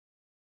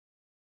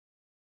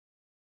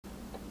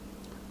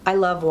I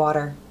love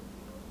water.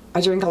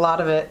 I drink a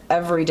lot of it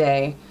every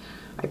day.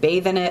 I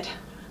bathe in it.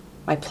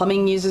 My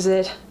plumbing uses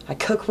it. I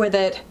cook with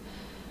it.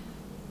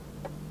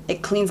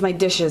 It cleans my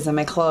dishes and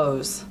my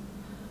clothes.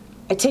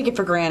 I take it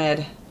for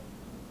granted,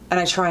 and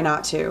I try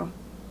not to.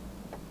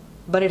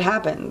 But it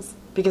happens,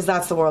 because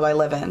that's the world I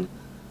live in.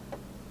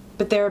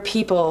 But there are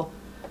people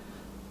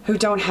who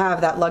don't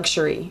have that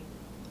luxury.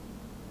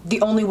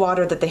 The only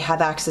water that they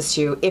have access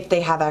to, if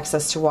they have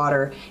access to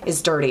water,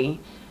 is dirty.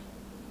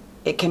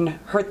 It can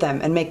hurt them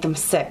and make them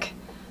sick.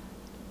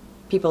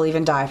 People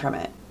even die from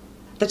it.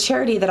 The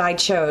charity that I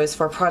chose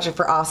for Project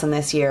for Awesome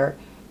this year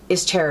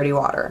is Charity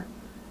Water.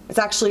 It's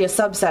actually a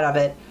subset of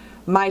it,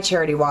 My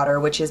Charity Water,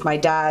 which is my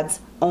dad's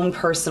own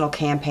personal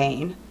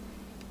campaign.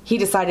 He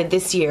decided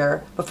this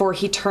year, before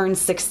he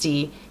turns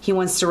 60, he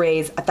wants to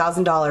raise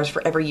 $1,000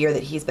 for every year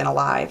that he's been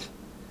alive.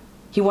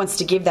 He wants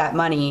to give that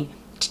money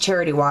to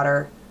Charity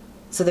Water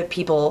so that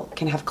people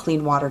can have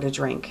clean water to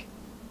drink.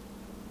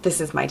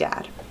 This is my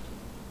dad.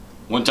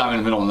 One time in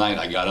the middle of the night,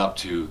 I got up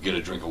to get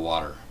a drink of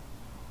water.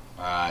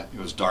 It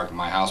was dark in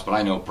my house, but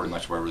I know pretty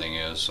much where everything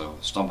is, so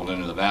I stumbled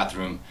into the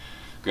bathroom,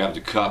 grabbed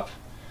a cup,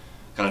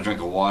 got a drink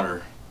of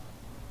water,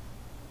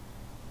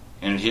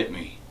 and it hit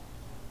me.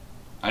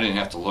 I didn't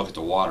have to look at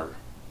the water.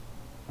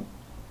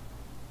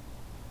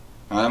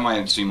 Now that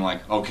might seem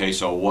like, okay,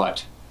 so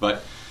what?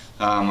 But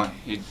I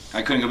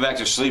couldn't go back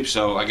to sleep,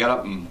 so I got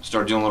up and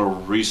started doing a little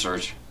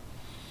research.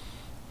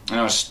 And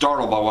I was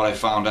startled by what I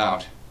found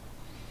out,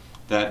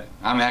 that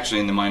I'm actually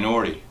in the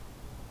minority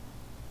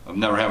of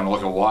never having to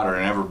look at water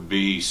and ever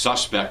be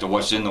suspect of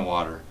what's in the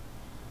water.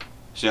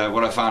 See,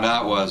 what I found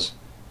out was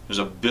there's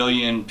 1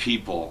 billion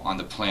people on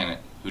the planet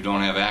who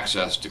don't have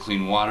access to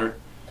clean water,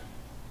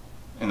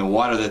 and the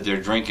water that they're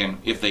drinking,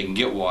 if they can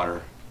get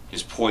water,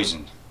 is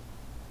poisoned.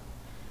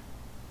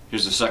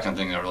 Here's the second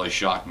thing that really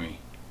shocked me.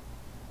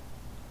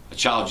 A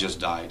child just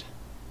died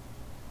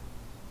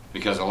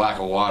because of lack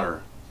of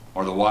water,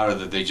 or the water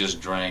that they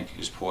just drank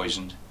is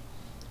poisoned.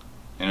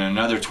 And in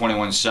another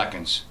 21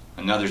 seconds,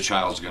 another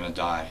child's going to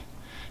die.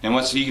 And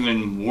what's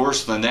even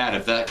worse than that,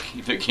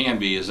 if it can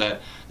be, is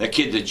that that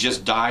kid that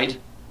just died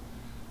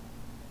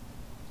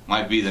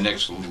might be the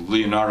next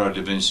Leonardo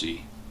da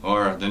Vinci,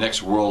 or the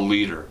next world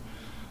leader,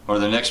 or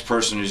the next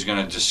person who's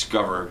going to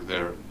discover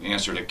their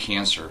answer to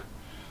cancer,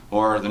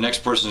 or the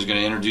next person who's going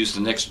to introduce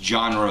the next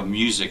genre of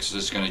music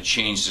that's going to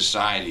change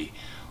society,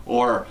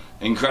 or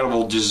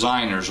incredible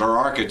designers or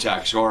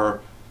architects,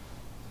 or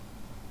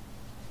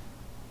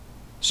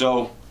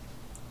so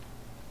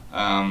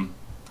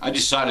I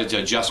decided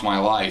to adjust my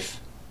life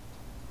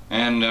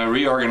and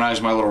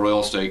reorganize my little real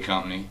estate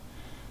company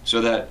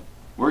so that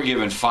we're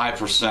giving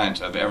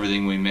 5% of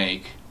everything we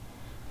make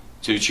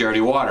to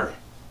Charity Water.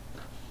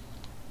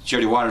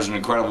 Charity Water is an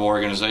incredible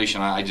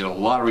organization. I did a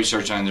lot of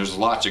research on it. There's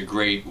lots of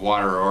great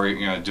water or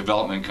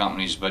development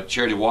companies, but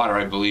Charity Water,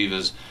 I believe,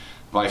 is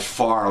by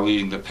far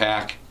leading the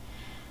pack.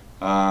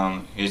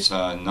 It's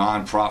a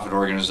non-profit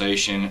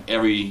organization.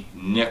 Every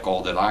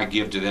nickel that I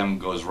give to them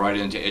goes right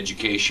into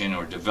education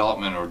or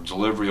development or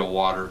delivery of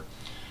water.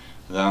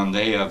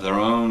 They have their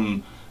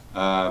own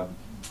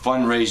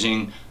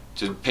fundraising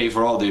to pay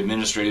for all the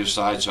administrative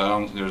side, so I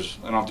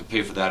don't have to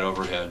pay for that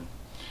overhead.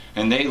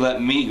 And they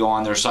let me go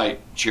on their site,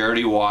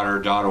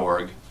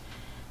 charitywater.org,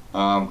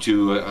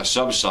 to a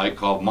sub-site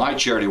called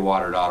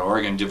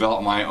mycharitywater.org, and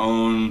develop my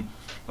own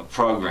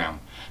program.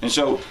 And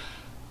so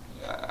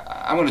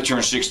I'm going to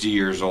turn 60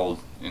 years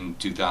old in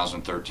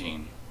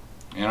 2013.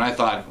 And I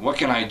thought, what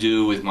can I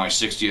do with my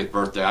 60th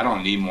birthday? I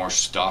don't need more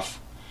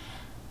stuff.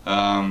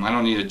 I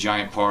don't need a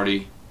giant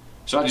party.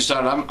 So I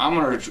decided I'm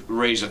going to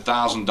raise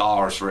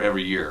 $1,000 for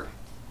every year.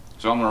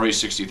 So I'm going to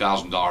raise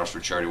 $60,000 for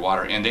Charity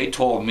Water. And they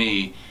told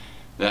me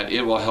that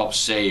it will help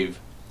save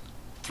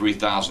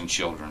 3,000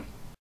 children.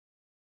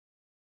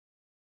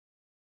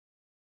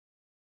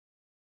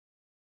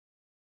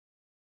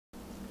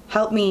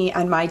 Help me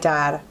and my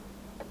dad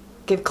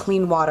give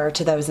clean water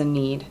to those in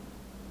need.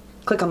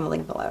 Click on the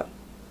link below.